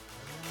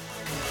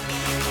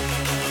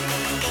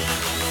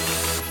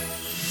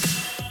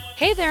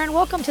Hey there, and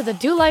welcome to the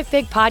Do Life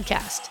Big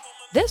podcast.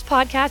 This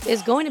podcast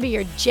is going to be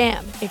your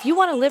jam if you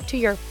want to live to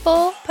your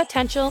full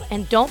potential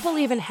and don't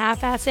believe in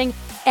half-assing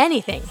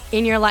anything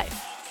in your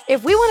life.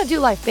 If we want to do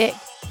life big,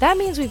 that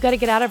means we've got to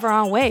get out of our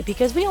own way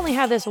because we only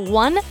have this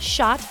one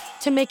shot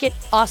to make it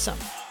awesome.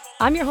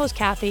 I'm your host,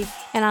 Kathy,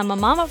 and I'm a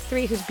mom of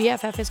three whose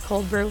BFF is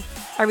cold brew,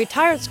 a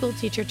retired school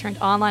teacher turned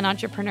online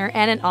entrepreneur,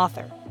 and an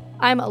author.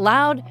 I'm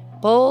loud,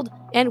 bold,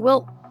 and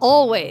will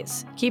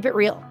always keep it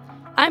real.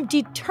 I'm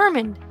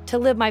determined to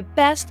live my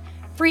best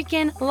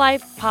freaking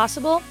life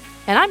possible,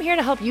 and I'm here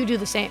to help you do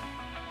the same.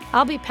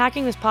 I'll be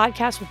packing this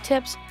podcast with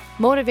tips,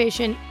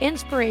 motivation,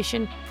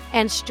 inspiration,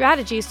 and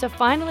strategies to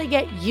finally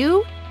get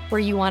you where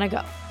you want to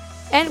go.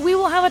 And we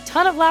will have a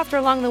ton of laughter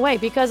along the way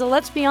because,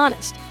 let's be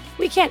honest,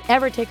 we can't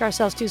ever take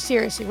ourselves too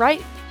seriously,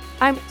 right?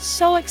 I'm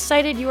so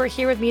excited you are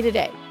here with me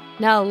today.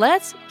 Now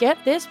let's get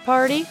this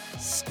party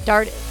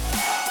started.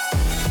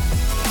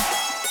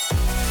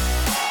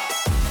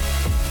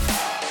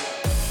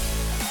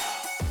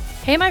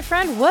 Hey, my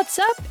friend, what's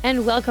up?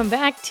 And welcome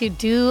back to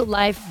Do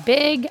Life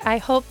Big. I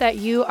hope that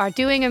you are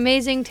doing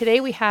amazing. Today,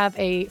 we have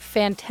a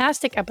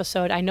fantastic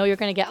episode. I know you're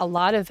going to get a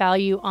lot of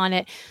value on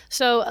it.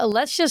 So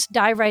let's just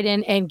dive right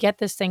in and get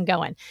this thing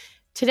going.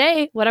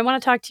 Today, what I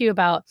want to talk to you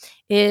about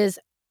is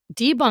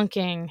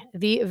debunking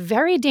the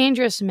very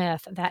dangerous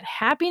myth that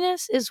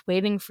happiness is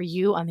waiting for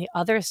you on the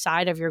other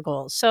side of your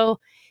goals. So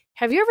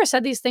have you ever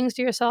said these things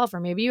to yourself, or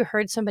maybe you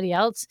heard somebody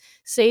else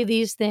say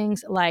these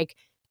things like,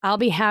 I'll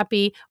be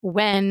happy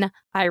when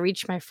I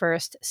reach my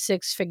first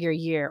six-figure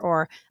year,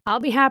 or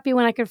I'll be happy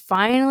when I can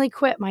finally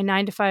quit my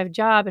 9-to-5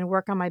 job and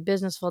work on my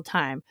business full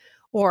time,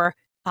 or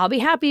I'll be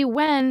happy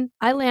when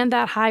I land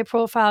that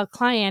high-profile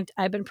client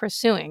I've been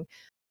pursuing.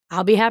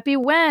 I'll be happy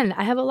when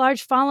I have a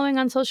large following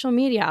on social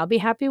media. I'll be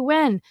happy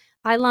when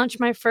I launch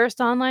my first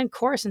online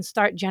course and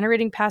start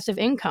generating passive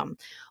income.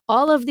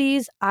 All of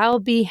these I'll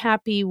be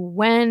happy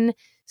when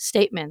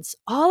statements,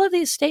 all of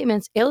these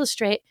statements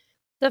illustrate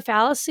the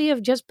fallacy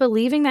of just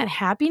believing that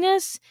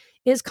happiness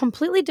is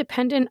completely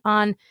dependent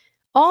on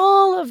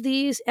all of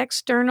these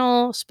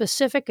external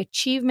specific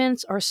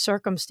achievements or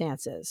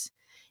circumstances.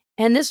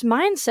 And this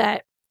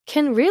mindset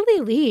can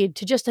really lead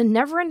to just a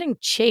never-ending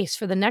chase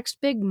for the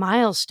next big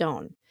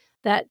milestone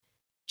that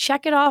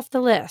check it off the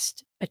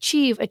list,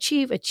 achieve,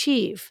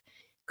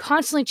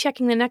 constantly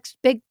checking the next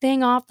big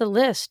thing off the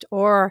list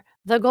or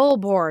the goal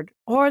board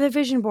or the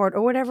vision board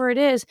or whatever it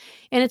is.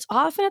 And it's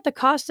often at the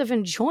cost of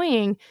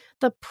enjoying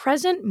the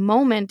present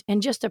moment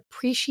and just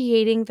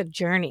appreciating the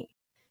journey.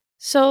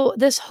 So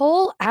this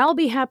whole I'll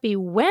be happy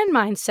when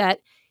mindset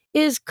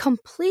is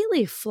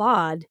completely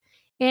flawed.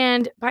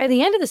 And by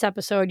the end of this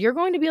episode, you're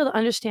going to be able to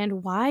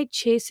understand why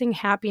chasing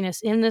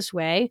happiness in this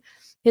way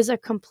is a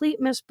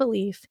complete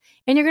misbelief.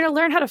 And you're going to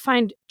learn how to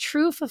find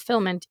true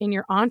fulfillment in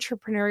your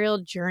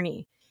entrepreneurial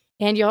journey.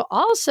 And you'll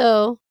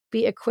also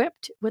be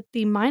equipped with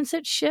the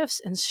mindset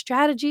shifts and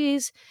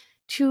strategies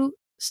to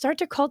start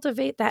to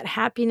cultivate that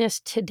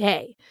happiness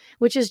today,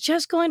 which is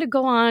just going to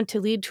go on to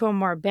lead to a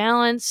more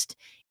balanced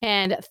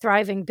and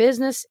thriving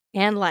business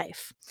and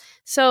life.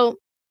 So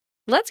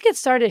let's get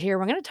started here.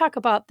 We're going to talk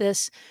about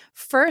this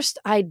first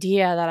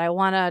idea that I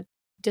want to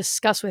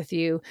discuss with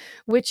you,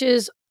 which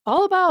is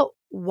all about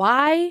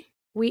why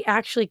we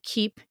actually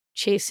keep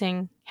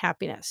chasing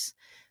happiness.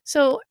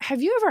 So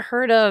have you ever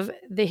heard of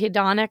the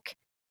hedonic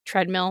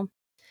treadmill?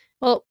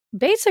 Well,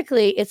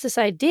 basically, it's this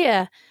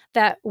idea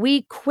that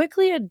we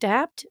quickly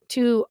adapt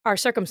to our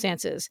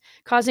circumstances,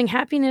 causing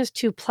happiness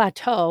to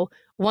plateau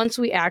once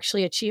we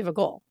actually achieve a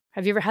goal.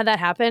 Have you ever had that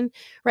happen?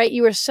 Right?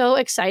 You were so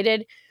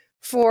excited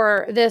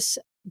for this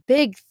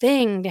big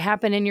thing to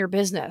happen in your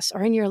business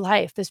or in your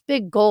life, this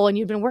big goal, and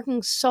you've been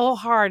working so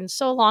hard and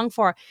so long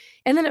for,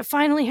 and then it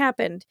finally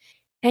happened.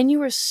 And you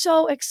were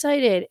so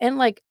excited and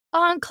like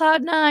on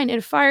cloud nine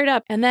and fired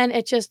up, and then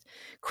it just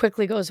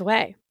quickly goes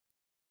away,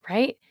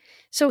 right?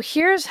 So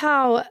here's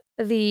how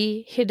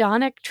the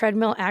hedonic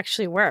treadmill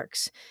actually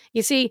works.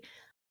 You see,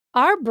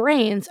 our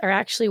brains are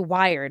actually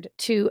wired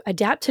to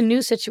adapt to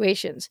new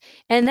situations.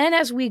 And then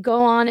as we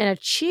go on and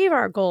achieve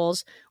our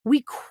goals,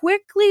 we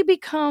quickly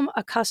become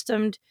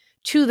accustomed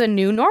to the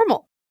new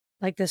normal.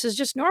 Like this is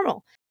just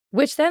normal,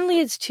 which then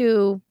leads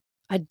to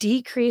a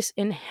decrease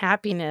in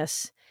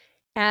happiness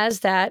as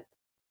that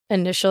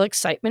initial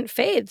excitement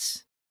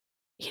fades.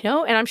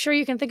 And I'm sure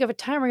you can think of a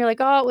time where you're like,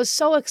 oh, it was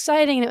so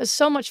exciting and it was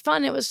so much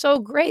fun. It was so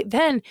great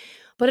then,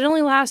 but it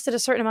only lasted a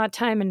certain amount of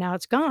time and now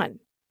it's gone.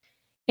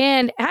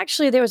 And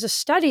actually, there was a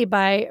study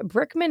by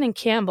Brickman and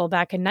Campbell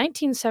back in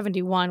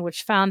 1971,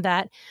 which found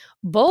that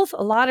both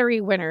lottery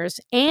winners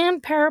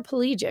and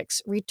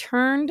paraplegics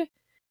returned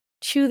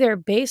to their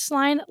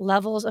baseline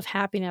levels of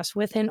happiness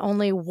within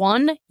only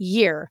 1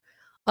 year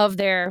of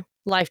their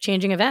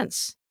life-changing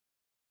events.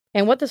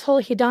 And what this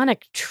whole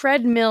hedonic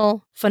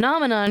treadmill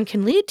phenomenon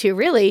can lead to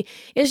really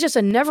is just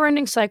a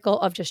never-ending cycle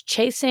of just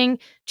chasing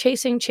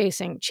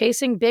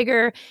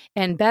bigger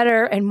and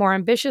better and more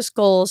ambitious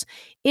goals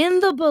in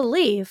the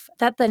belief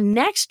that the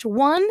next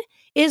one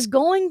is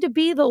going to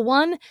be the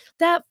one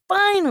that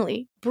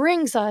finally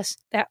brings us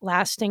that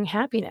lasting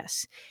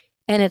happiness.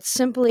 And it's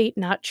simply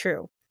not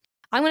true.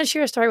 I'm going to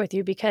share a story with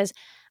you because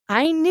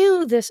I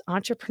knew this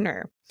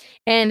entrepreneur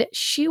and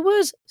she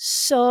was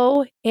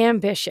so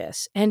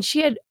ambitious and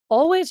she had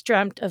always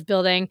dreamt of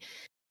building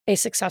a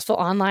successful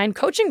online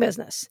coaching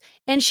business.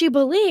 And she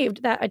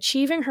believed that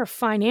achieving her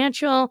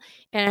financial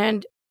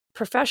and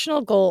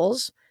professional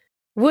goals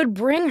would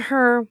bring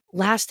her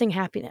lasting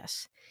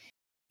happiness.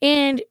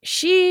 And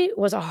she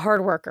was a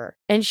hard worker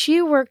and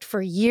she worked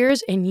for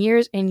years and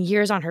years and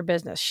years on her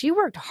business. She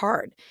worked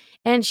hard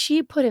and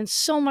she put in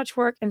so much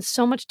work and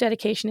so much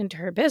dedication into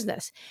her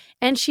business.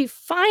 And she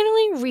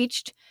finally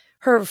reached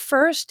her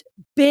first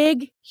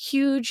big,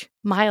 huge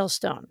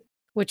milestone,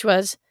 which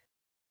was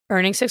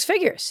earning six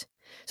figures.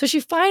 So she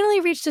finally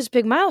reached this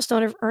big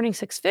milestone of earning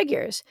six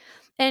figures.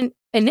 And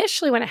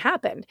initially, when it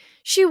happened,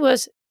 she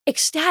was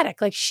ecstatic.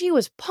 Like she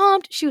was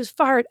pumped. She was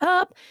fired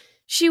up.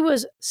 She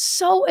was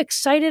so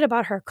excited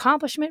about her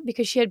accomplishment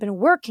because she had been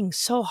working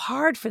so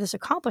hard for this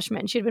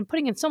accomplishment. And she had been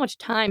putting in so much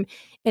time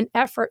and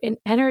effort and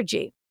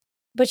energy.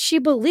 But she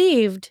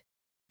believed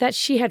that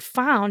she had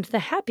found the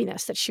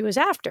happiness that she was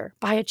after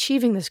by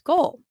achieving this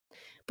goal.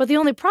 But the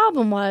only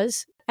problem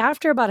was,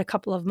 after about a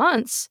couple of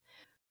months,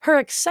 her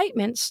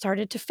excitement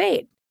started to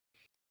fade.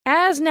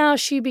 As now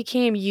she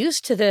became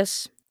used to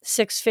this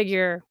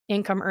six-figure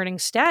income earning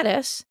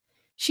status,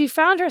 she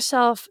found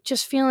herself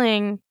just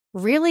feeling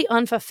really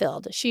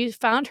unfulfilled. She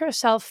found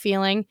herself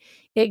feeling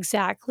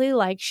exactly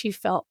like she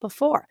felt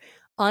before,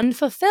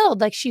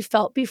 unfulfilled, like she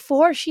felt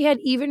before she had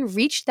even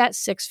reached that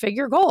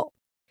six-figure goal.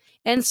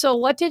 And so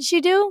what did she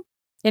do?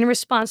 In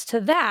response to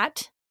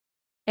that,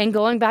 and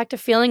going back to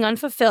feeling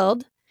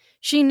unfulfilled,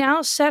 she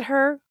now set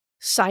her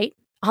sight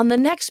on the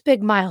next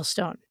big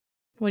milestone.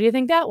 What do you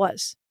think that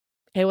was?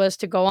 It was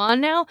to go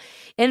on now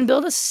and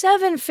build a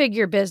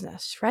seven-figure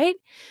business, right?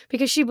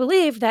 Because she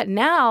believed that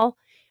now,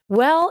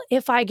 well,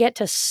 if I get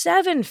to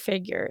seven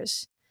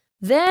figures,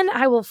 then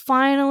I will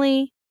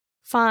finally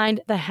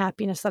find the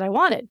happiness that I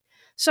wanted.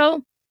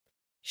 So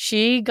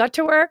she got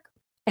to work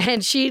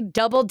and she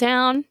doubled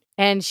down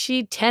and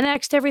she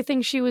 10x'd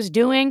everything she was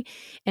doing.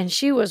 And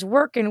she was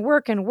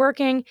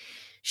working.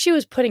 She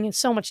was putting in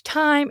so much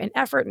time and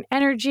effort and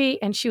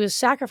energy. And she was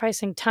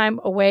sacrificing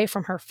time away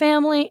from her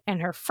family and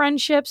her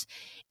friendships,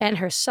 and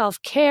her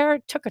self-care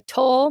took a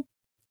toll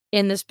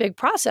in this big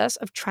process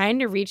of trying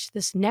to reach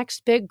this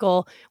next big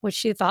goal, which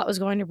she thought was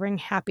going to bring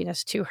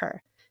happiness to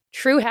her,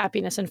 true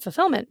happiness and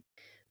fulfillment.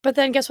 But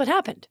then guess what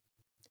happened?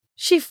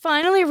 She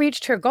finally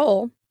reached her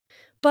goal,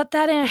 but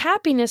that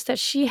happiness that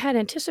she had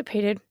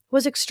anticipated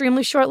was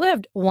extremely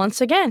short-lived once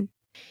again.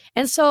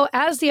 And so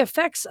as the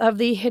effects of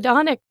the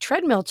hedonic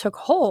treadmill took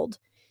hold,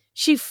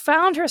 she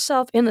found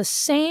herself in the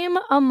same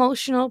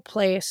emotional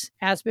place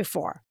as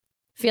before,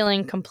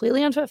 feeling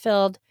completely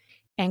unfulfilled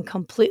and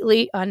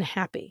completely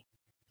unhappy.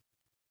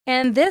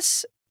 And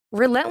this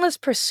relentless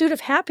pursuit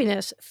of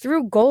happiness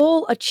through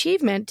goal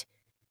achievement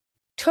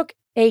took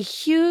a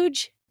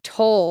huge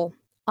toll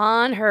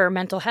on her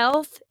mental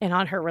health and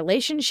on her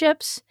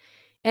relationships.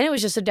 And it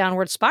was just a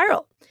downward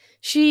spiral.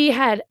 She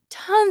had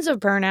tons of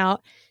burnout.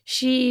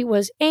 She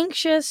was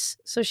anxious.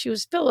 So she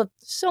was filled with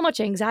so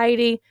much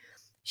anxiety.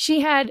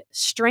 She had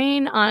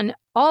strain on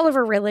all of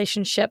her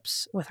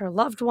relationships with her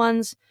loved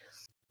ones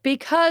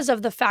because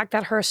of the fact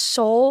that her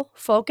sole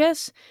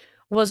focus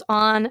was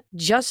on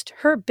just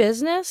her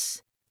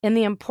business and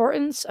the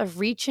importance of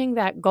reaching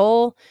that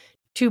goal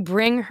to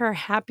bring her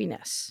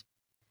happiness.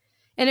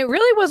 And it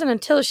really wasn't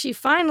until she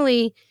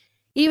finally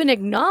even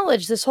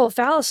acknowledged this whole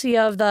fallacy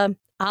of the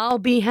I'll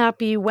be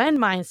happy when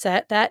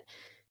mindset that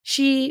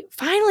she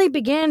finally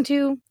began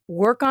to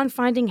work on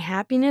finding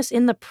happiness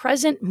in the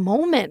present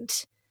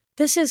moment.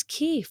 This is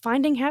key,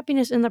 finding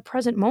happiness in the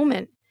present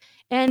moment.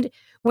 And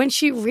when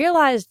she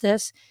realized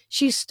this,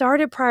 she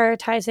started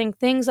prioritizing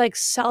things like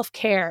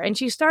self-care, and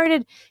she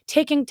started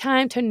taking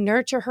time to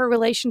nurture her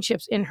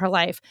relationships in her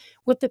life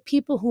with the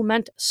people who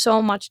meant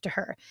so much to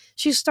her.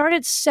 She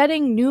started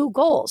setting new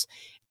goals,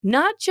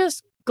 not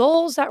just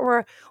goals that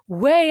were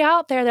way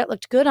out there that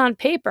looked good on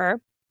paper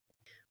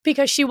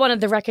because she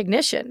wanted the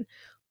recognition,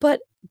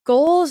 but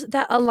goals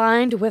that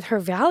aligned with her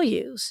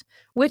values,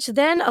 which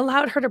then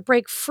allowed her to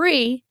break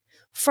free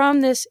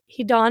from this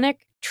hedonic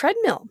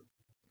treadmill.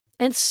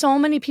 And so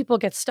many people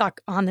get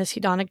stuck on this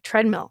hedonic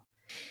treadmill.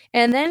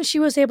 And then she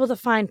was able to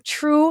find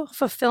true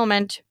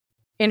fulfillment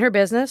in her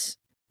business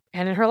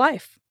and in her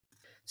life.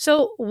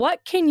 So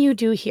what can you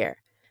do here?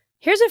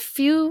 Here's a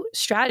few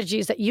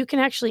strategies that you can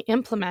actually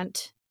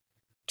implement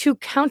to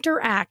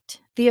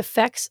counteract the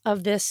effects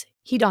of this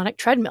hedonic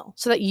treadmill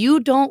so that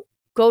you don't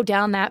go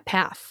down that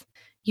path.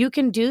 You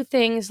can do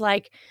things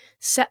like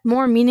set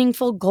more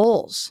meaningful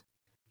goals.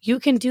 You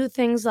can do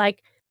things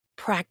like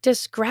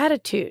practice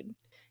gratitude.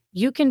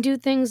 You can do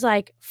things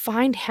like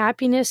find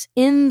happiness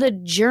in the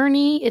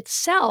journey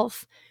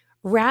itself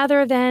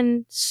rather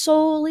than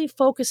solely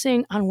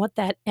focusing on what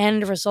that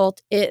end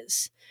result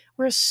is.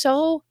 We're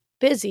so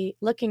busy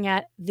looking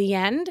at the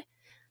end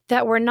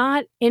that we're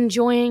not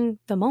enjoying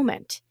the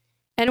moment,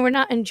 and we're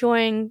not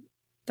enjoying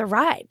the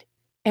ride,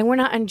 and we're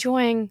not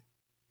enjoying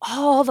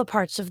all the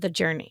parts of the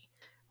journey,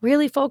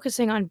 really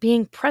focusing on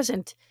being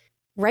present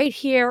right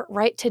here,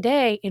 right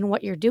today in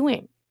what you're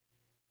doing,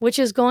 which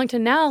is going to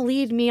now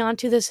lead me on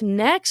to this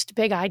next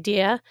big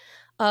idea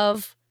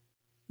of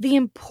the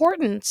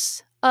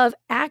importance of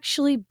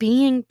actually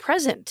being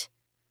present.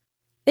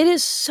 It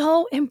is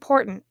so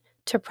important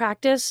to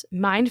practice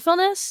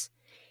mindfulness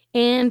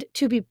and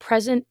to be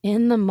present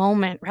in the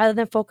moment rather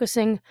than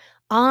focusing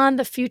on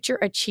the future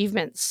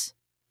achievements.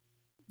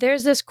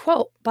 There's this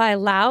quote by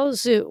Lao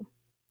Tzu,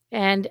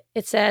 and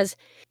it says,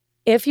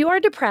 "If you are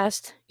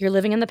depressed, you're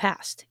living in the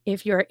past.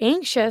 If you're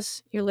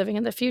anxious, you're living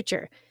in the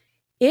future.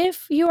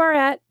 If you are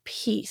at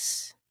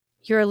peace,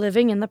 you're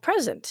living in the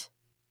present."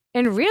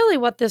 And really,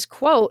 what this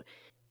quote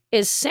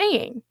is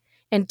saying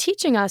and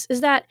teaching us is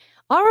that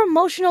our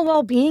emotional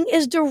well being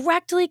is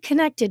directly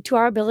connected to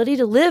our ability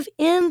to live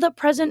in the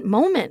present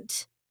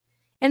moment.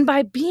 And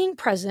by being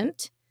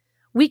present,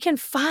 we can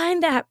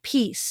find that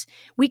peace.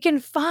 We can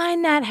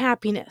find that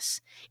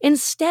happiness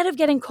instead of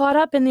getting caught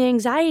up in the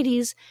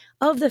anxieties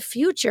of the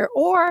future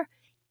or,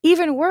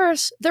 even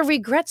worse, the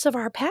regrets of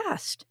our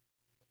past.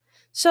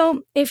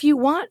 So, if you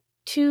want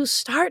to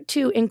start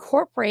to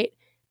incorporate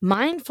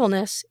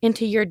mindfulness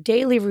into your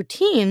daily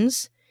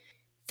routines,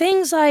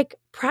 things like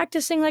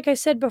practicing, like I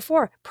said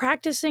before,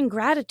 practicing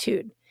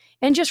gratitude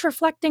and just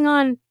reflecting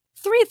on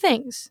three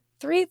things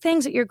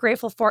that you're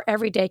grateful for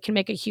every day can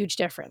make a huge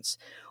difference.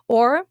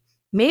 Or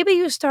maybe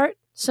you start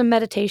some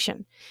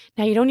meditation.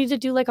 Now, you don't need to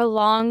do like a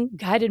long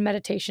guided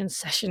meditation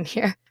session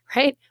here,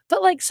 right?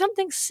 But like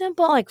something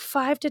simple, like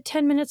 5 to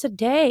 10 minutes a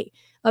day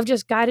of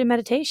just guided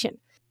meditation.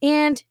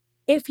 And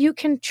if you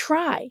can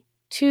try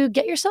to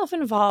get yourself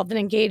involved and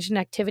engaged in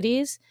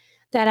activities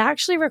that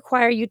actually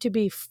require you to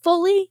be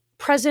fully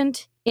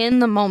present in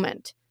the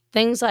moment,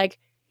 things like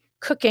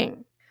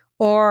cooking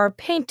or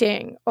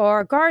painting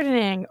or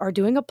gardening or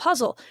doing a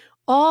puzzle,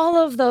 all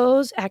of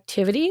those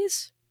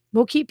activities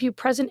will keep you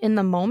present in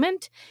the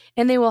moment,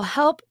 and they will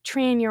help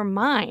train your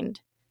mind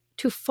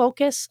to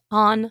focus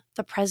on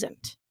the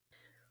present.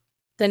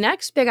 The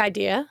next big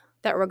idea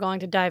that we're going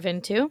to dive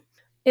into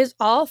is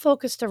all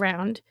focused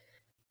around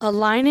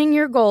aligning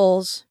your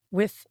goals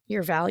with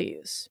your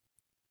values.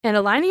 And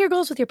aligning your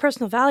goals with your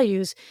personal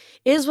values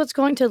is what's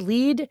going to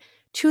lead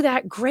to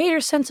that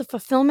greater sense of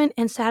fulfillment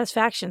and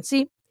satisfaction.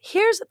 See,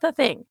 here's the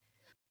thing.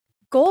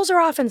 Goals are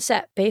often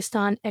set based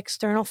on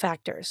external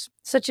factors,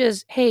 such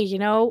as, hey,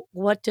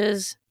 what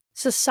does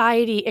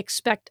society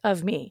expect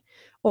of me?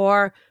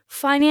 Or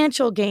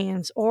financial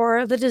gains,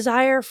 or the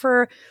desire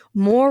for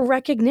more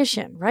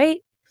recognition, right?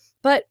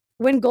 But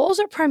when goals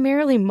are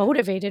primarily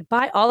motivated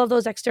by all of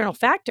those external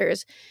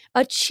factors,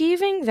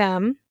 achieving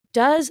them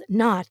does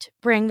not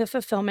bring the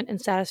fulfillment and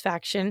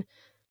satisfaction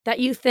that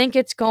you think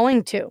it's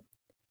going to.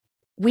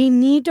 We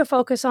need to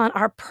focus on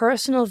our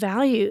personal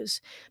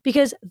values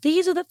because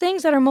these are the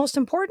things that are most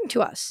important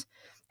to us.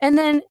 And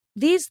then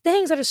these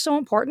things that are so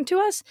important to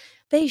us,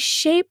 they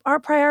shape our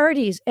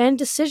priorities and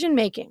decision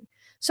making.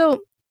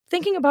 So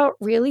thinking about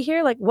really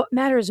here, like what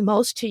matters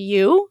most to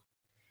you,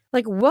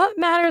 like what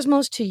matters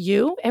most to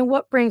you and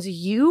what brings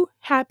you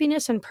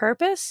happiness and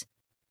purpose,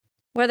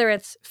 whether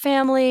it's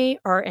family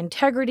or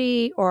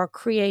integrity or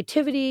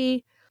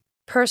creativity,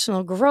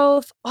 personal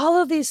growth, all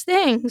of these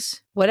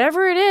things,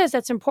 whatever it is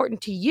that's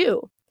important to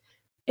you,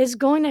 is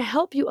going to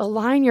help you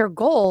align your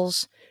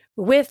goals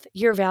with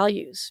your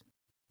values.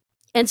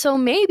 And so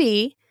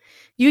maybe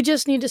you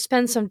just need to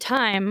spend some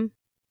time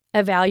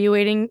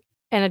evaluating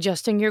and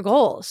adjusting your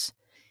goals.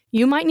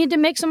 You might need to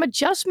make some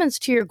adjustments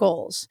to your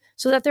goals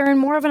so that they're in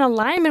more of an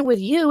alignment with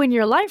you in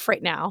your life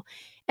right now.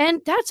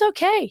 And that's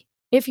okay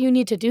if you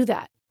need to do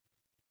that.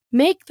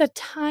 Make the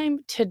time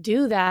to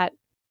do that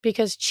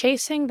because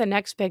chasing the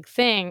next big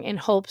thing in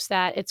hopes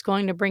that it's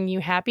going to bring you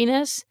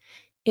happiness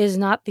is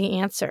not the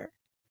answer.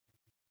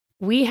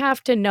 We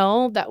have to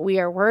know that we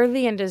are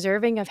worthy and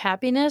deserving of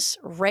happiness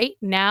right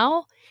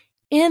now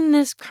in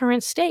this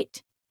current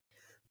state.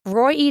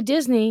 Roy E.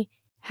 Disney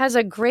has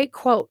a great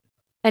quote,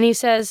 and he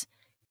says,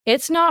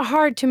 "It's not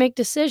hard to make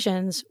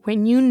decisions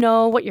when you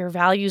know what your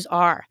values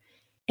are."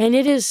 And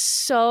it is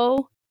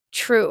so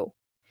true.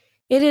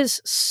 It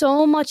is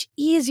so much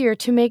easier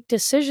to make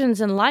decisions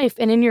in life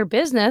and in your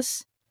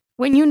business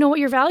when you know what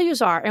your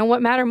values are and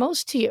what matter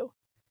most to you.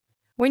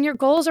 When your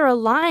goals are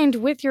aligned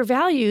with your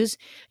values,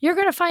 you're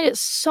going to find it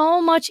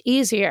so much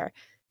easier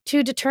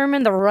to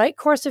determine the right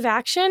course of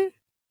action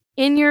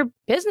in your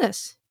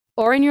business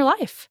or in your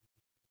life.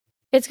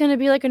 It's going to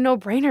be like a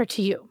no-brainer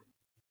to you.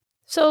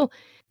 So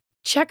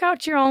check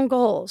out your own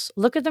goals,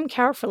 look at them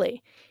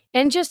carefully,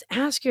 and just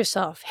ask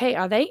yourself, hey,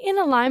 are they in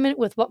alignment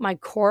with what my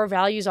core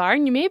values are?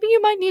 And maybe you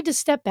might need to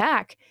step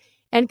back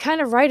and kind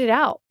of write it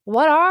out.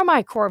 What are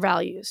my core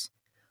values?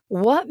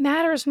 What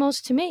matters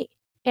most to me?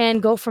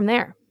 And go from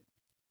there.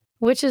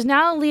 Which is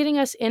now leading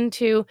us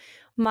into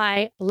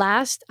my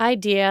last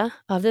idea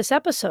of this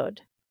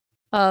episode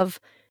of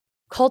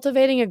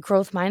cultivating a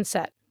growth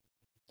mindset.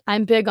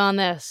 I'm big on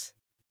this.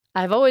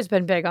 I've always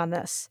been big on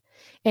this.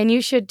 And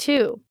you should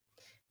too,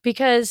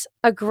 because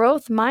a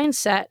growth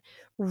mindset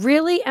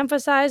really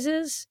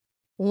emphasizes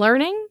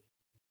learning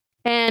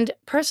and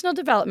personal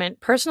development,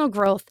 personal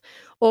growth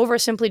over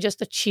simply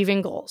just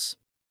achieving goals,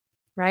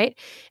 right?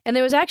 And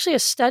there was actually a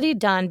study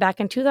done back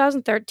in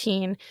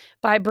 2013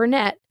 by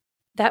Burnett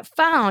that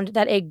found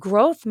that a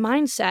growth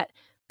mindset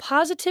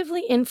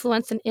positively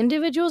influenced an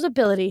individual's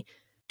ability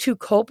to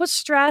cope with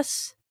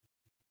stress,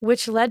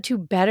 which led to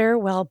better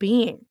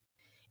well-being.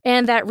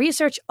 And that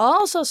research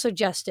also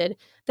suggested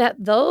that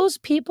those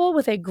people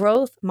with a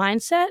growth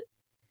mindset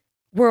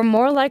were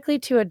more likely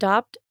to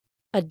adopt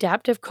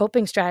adaptive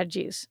coping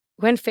strategies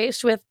when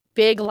faced with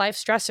big life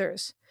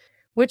stressors,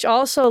 which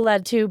also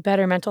led to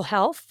better mental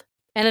health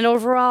and an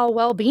overall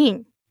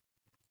well-being.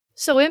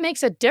 So it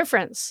makes a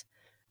difference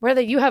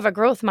whether you have a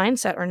growth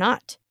mindset or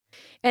not.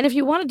 And if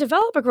you want to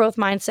develop a growth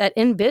mindset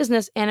in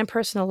business and in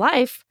personal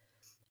life,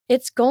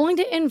 it's going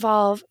to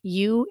involve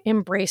you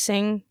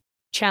embracing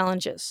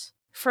challenges.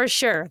 For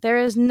sure, there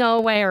is no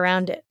way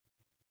around it.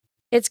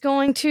 It's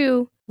going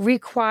to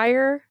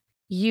require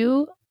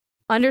you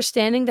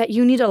understanding that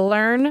you need to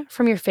learn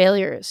from your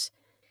failures.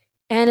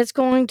 And it's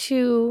going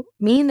to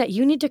mean that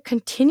you need to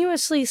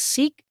continuously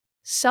seek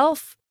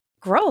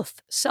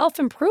self-growth,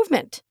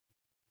 self-improvement.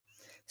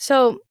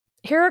 So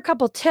here are a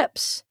couple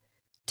tips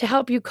to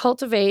help you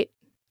cultivate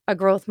a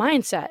growth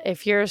mindset.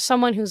 If you're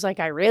someone who's like,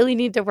 I really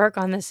need to work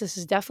on this, this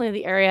is definitely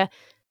the area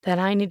that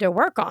I need to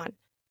work on.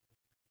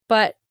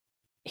 But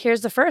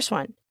here's the first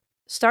one.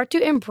 Start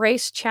to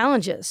embrace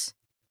challenges.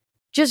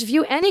 Just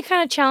view any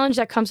kind of challenge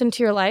that comes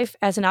into your life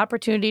as an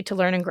opportunity to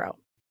learn and grow,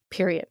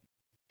 period.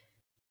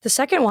 The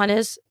second one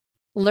is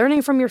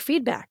learning from your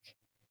feedback.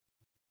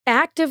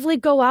 Actively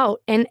go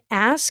out and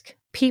ask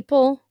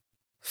people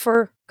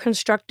for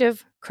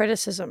constructive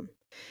criticism.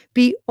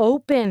 Be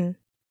open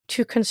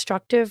to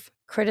constructive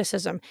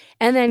criticism,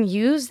 and then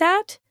use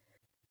that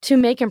to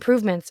make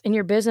improvements in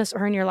your business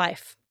or in your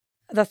life.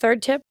 The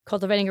third tip,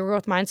 cultivating a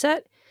growth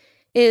mindset,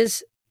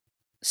 is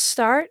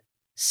start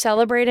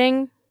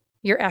celebrating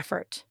your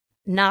effort,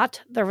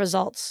 not the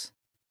results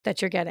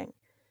that you're getting.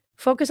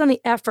 Focus on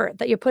the effort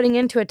that you're putting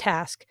into a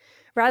task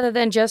rather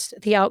than just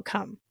the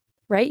outcome,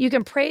 right? You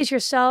can praise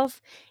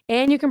yourself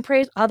and you can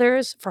praise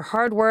others for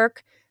hard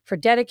work, for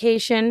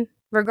dedication,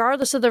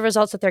 regardless of the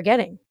results that they're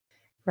getting,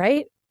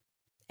 right?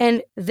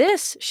 And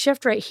this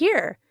shift right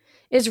here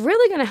is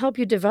really going to help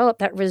you develop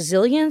that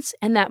resilience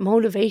and that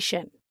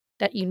motivation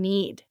that you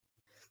need.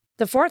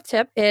 The fourth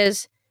tip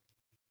is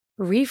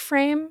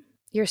reframe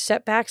your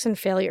setbacks and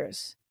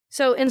failures.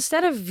 So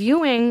instead of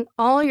viewing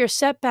all your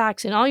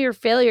setbacks and all your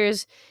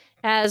failures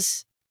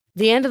as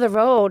the end of the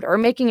road, or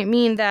making it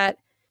mean that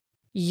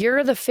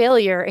you're the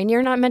failure and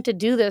you're not meant to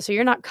do this, or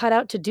you're not cut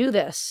out to do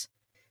this,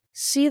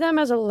 see them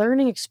as a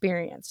learning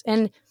experience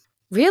and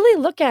really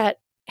look at,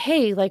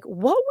 hey, like,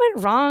 what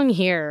went wrong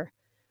here?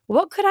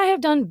 What could I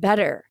have done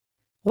better?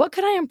 What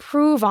could I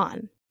improve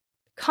on?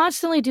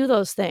 Constantly do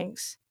those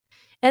things.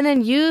 And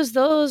then use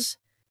those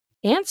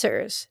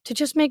answers to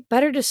just make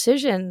better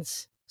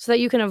decisions so that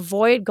you can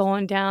avoid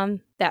going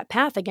down that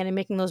path again and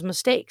making those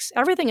mistakes.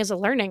 Everything is a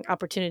learning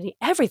opportunity,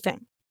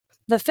 everything.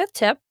 The fifth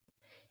tip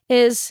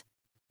is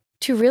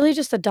to really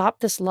just adopt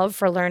this love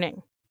for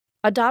learning,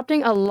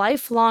 adopting a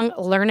lifelong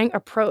learning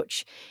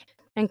approach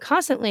and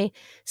constantly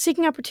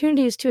seeking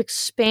opportunities to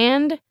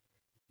expand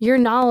your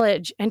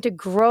knowledge and to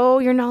grow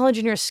your knowledge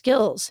and your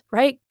skills,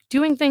 right?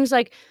 Doing things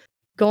like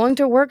going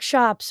to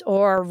workshops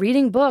or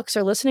reading books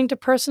or listening to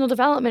personal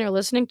development or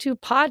listening to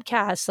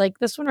podcasts like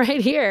this one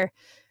right here,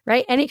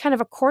 right? Any kind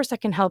of a course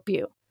that can help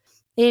you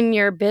in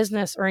your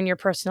business or in your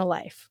personal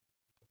life.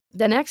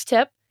 The next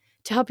tip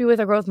to help you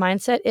with a growth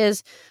mindset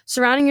is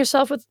surrounding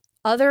yourself with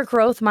other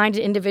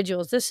growth-minded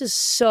individuals. This is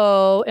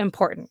so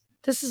important.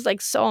 This is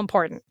like so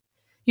important.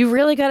 You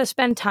really got to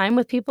spend time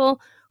with people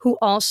who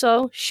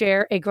also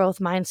share a growth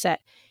mindset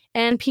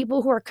and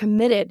people who are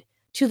committed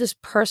to this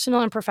personal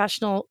and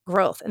professional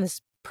growth and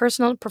this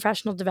personal and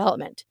professional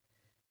development.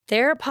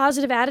 Their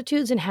positive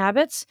attitudes and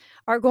habits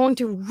are going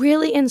to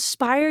really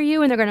inspire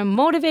you and they're going to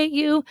motivate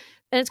you,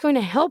 and it's going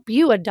to help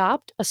you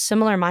adopt a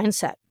similar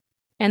mindset.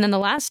 And then the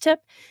last tip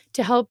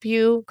to help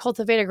you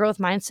cultivate a growth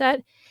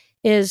mindset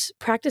is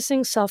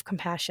practicing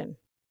self-compassion.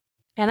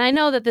 And I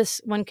know that this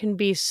one can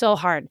be so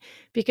hard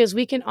because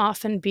we can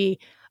often be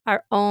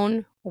our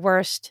own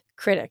worst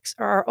critics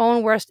or our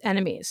own worst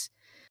enemies.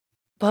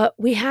 But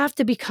we have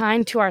to be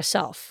kind to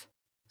ourselves.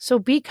 So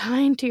be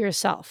kind to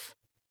yourself.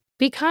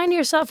 Be kind to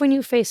yourself when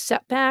you face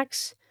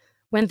setbacks,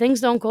 when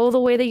things don't go the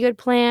way that you had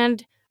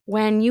planned,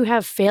 when you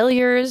have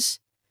failures,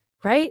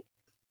 right?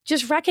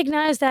 Just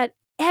recognize that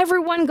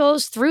everyone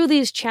goes through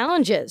these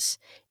challenges.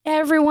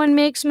 Everyone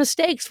makes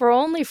mistakes. We're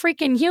only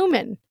freaking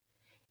human.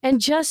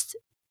 And just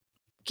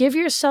give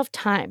yourself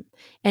time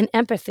and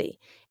empathy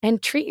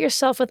and treat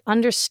yourself with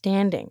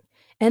understanding.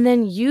 And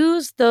then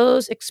use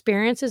those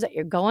experiences that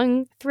you're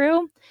going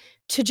through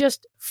to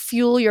just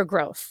fuel your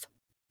growth.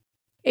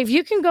 If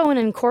you can go and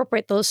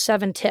incorporate those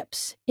 7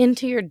 tips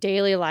into your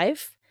daily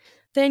life,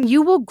 then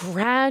you will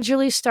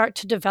gradually start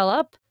to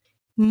develop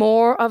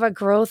more of a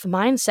growth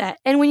mindset.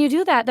 And when you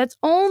do that, that's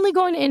only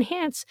going to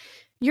enhance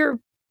your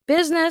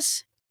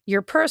business,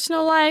 your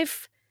personal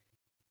life,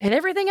 and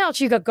everything else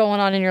you got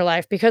going on in your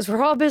life, because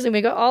we're all busy.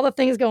 We got all the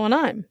things going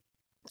on.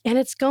 And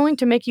it's going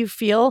to make you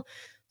feel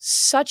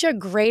such a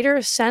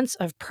greater sense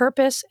of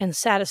purpose and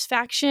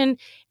satisfaction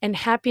and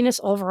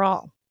happiness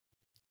overall.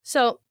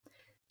 So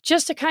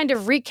just to kind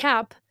of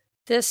recap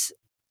this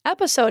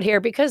episode here,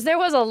 because there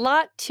was a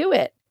lot to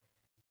it,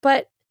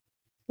 but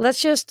let's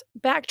just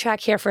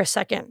backtrack here for a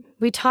second.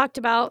 We talked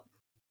about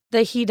the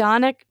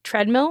hedonic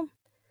treadmill,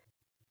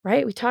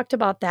 right? We talked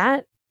about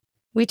that.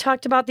 We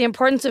talked about the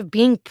importance of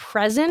being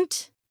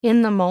present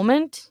in the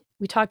moment.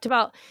 We talked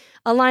about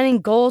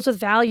aligning goals with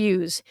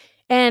values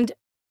and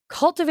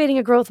cultivating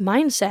a growth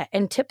mindset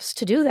and tips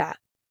to do that.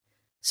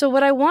 So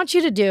what I want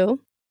you to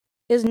do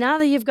is, now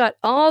that you've got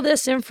all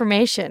this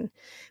information,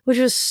 which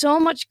was so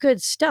much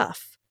good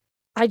stuff,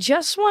 I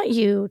just want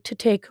you to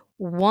take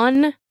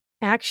one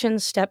action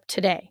step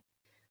today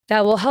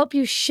that will help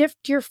you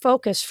shift your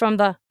focus from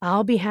the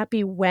 "I'll be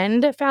happy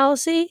when"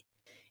 fallacy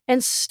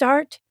and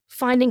start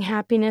finding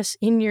happiness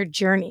in your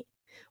journey.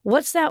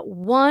 What's that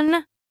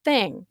one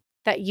thing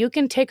that you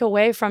can take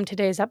away from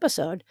today's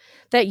episode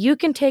that you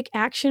can take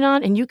action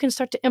on and you can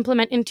start to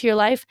implement into your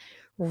life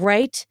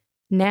right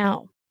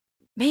now?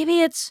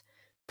 Maybe it's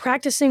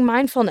practicing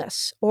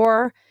mindfulness,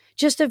 or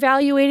just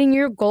evaluating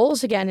your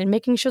goals again and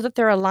making sure that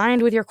they're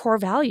aligned with your core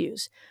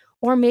values.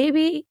 Or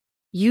maybe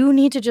you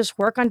need to just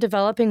work on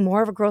developing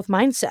more of a growth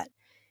mindset.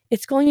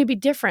 It's going to be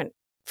different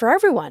for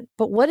everyone,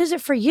 but what is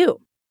it for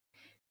you?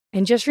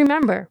 And just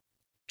remember,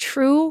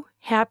 true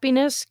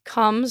happiness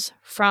comes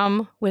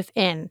from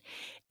within,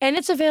 and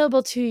it's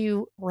available to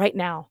you right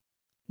now.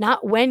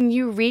 Not when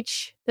you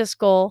reach this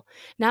goal,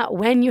 not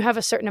when you have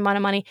a certain amount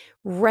of money.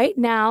 Right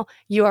now,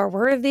 you are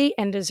worthy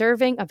and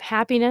deserving of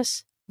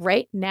happiness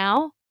right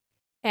now,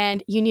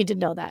 and you need to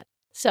know that.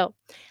 So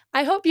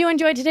I hope you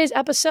enjoyed today's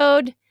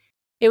episode.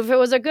 If it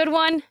was a good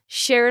one,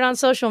 share it on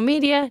social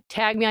media.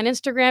 Tag me on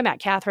Instagram at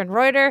Catherine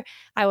Reuter.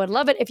 I would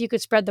love it if you could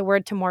spread the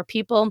word to more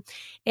people.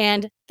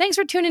 And thanks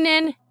for tuning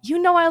in. You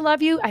know I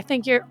love you. I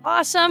think you're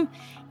awesome.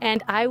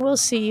 And I will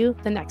see you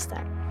the next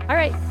time. All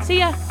right, see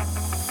ya.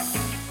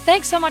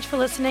 Thanks so much for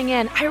listening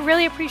in. I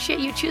really appreciate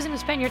you choosing to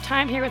spend your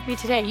time here with me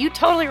today. You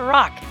totally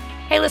rock.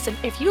 Hey, listen,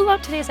 if you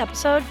loved today's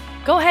episode,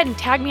 go ahead and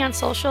tag me on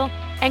social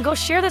and go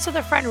share this with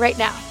a friend right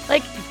now.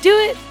 Like, do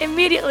it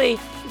immediately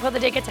before the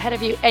day gets ahead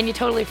of you and you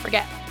totally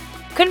forget.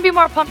 Couldn't be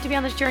more pumped to be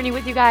on this journey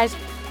with you guys.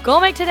 Go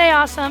make today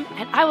awesome,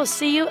 and I will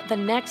see you the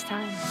next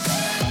time.